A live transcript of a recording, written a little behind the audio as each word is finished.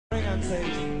on stage.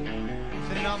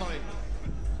 It's an anomaly.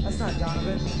 That's not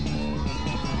Donovan.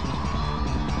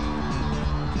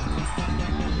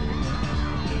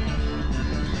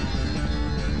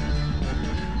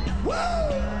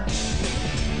 Woo!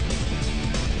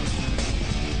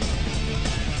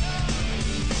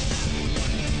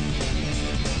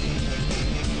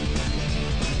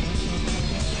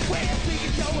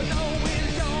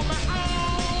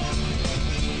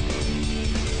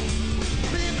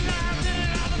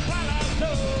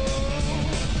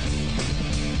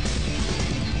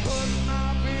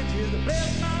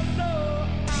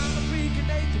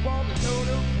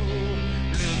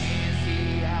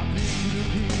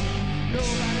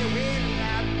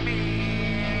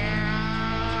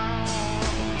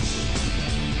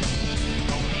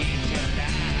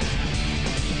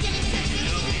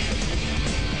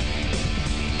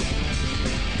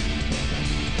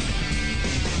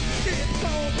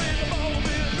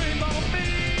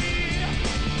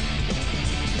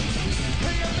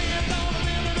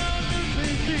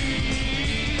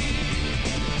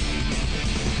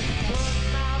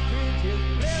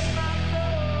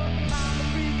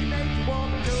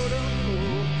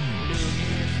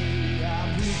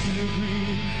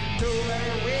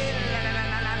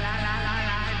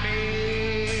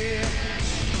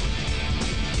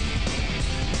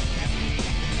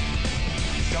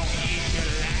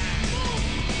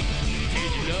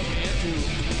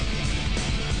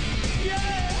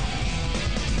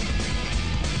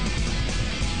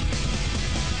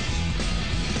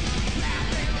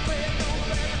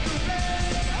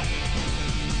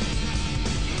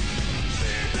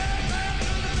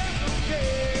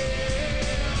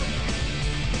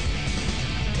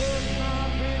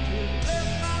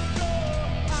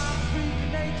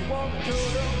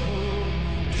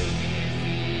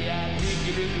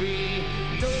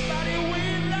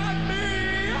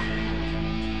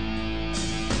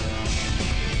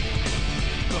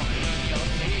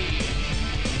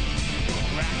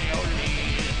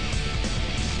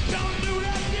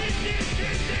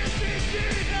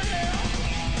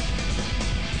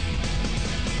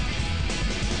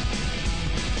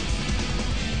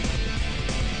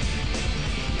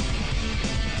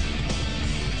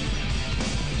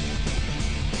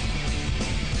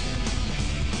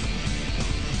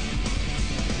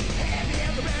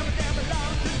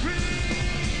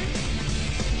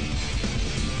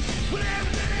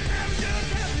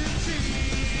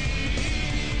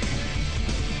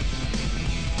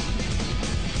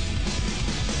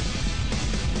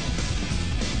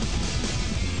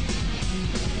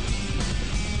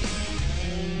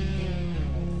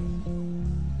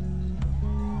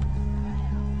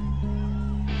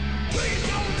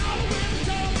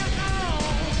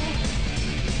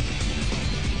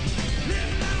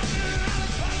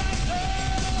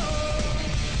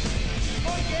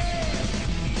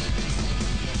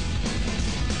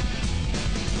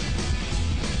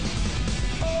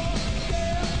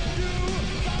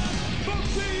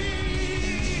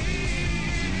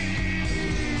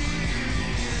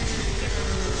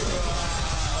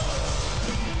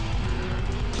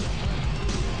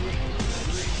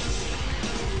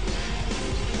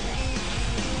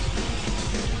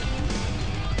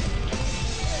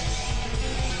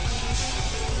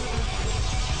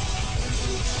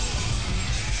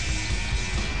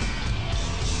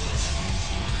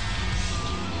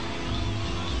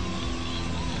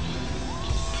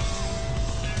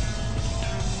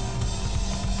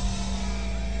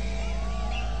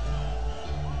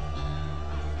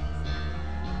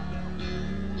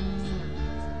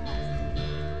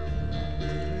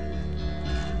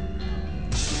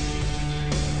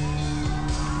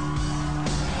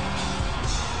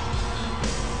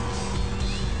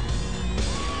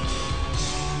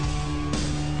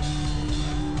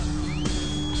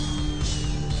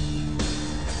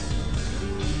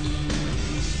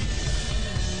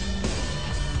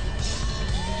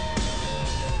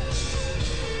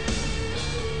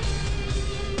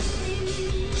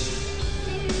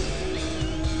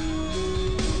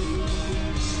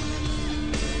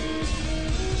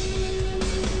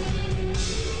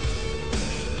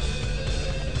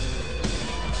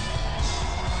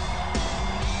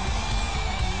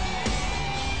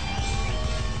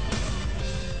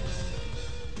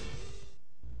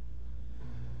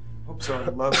 So I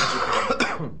love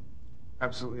Japan.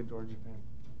 Absolutely adore Japan.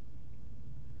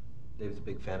 Dave's a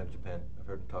big fan of Japan. I've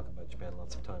heard him talk about Japan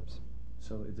lots of times.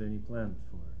 So is there any plan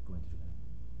for going to Japan?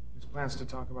 There's plans to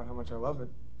talk about how much I love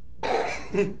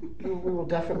it. We will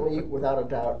definitely, without a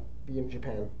doubt, be in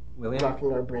Japan. William?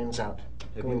 Rocking our brains out.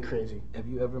 Going crazy. Have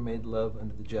you ever made love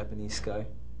under the Japanese sky?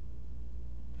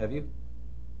 Have you?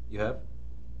 You have?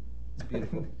 It's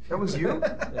beautiful. That was you?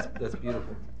 That's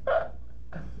beautiful.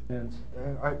 Hands.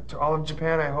 To all of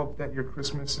Japan, I hope that your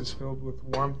Christmas is filled with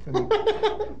warmth and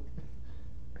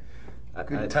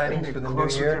Good tidings for the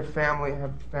close with your family,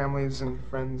 have families and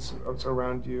friends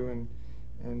around you,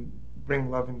 and bring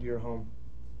love into your home.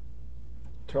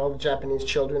 To all the Japanese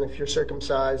children, if you're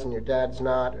circumcised and your dad's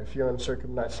not, or if you're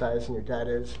uncircumcised and your dad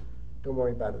is, don't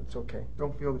worry about it. It's okay.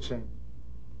 Don't feel the shame.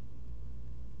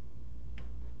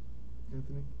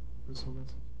 Anthony, personal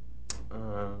message.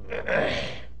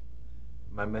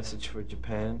 My message for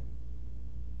Japan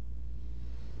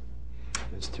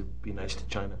is to be nice to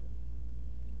China.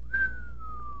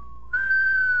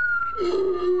 And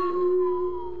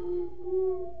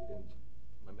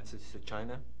my message to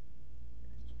China,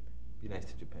 be nice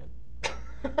to Japan.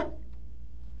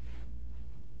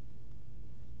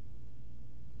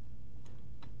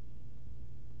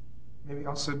 Maybe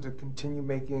also to continue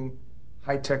making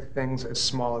high-tech things as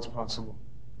small as possible.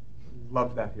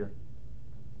 Love that here.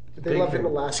 They love in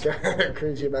Alaska. They're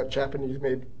crazy about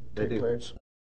Japanese-made They tape do. players.